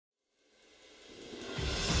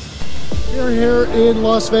are here in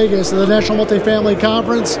Las Vegas at the National Multifamily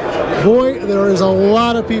Conference. Boy, there is a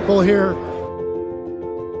lot of people here.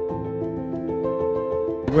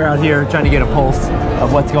 We're out here trying to get a pulse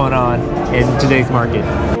of what's going on in today's market.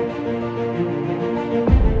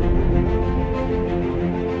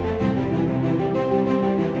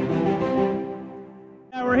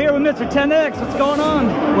 We're here with Mr. 10X. What's going on?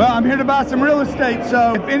 Well, I'm here to buy some real estate,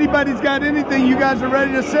 so if anybody's got anything you guys are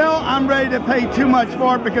ready to sell, I'm ready to pay too much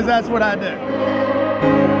for it because that's what I do.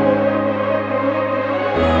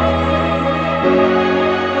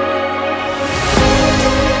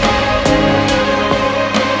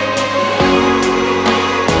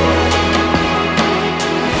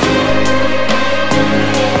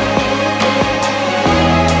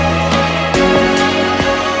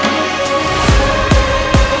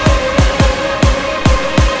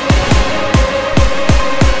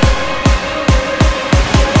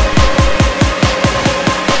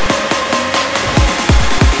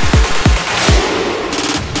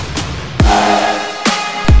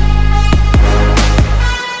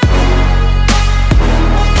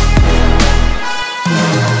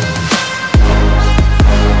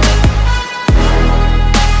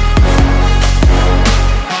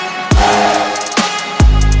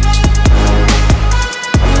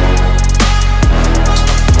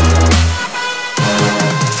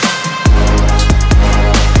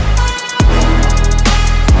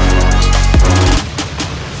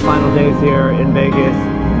 Final days here in Vegas.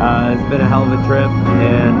 It's been a hell of a trip,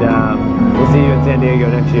 and we'll see you in San Diego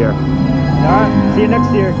next year. All right, see you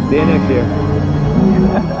next year. See you next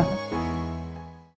year.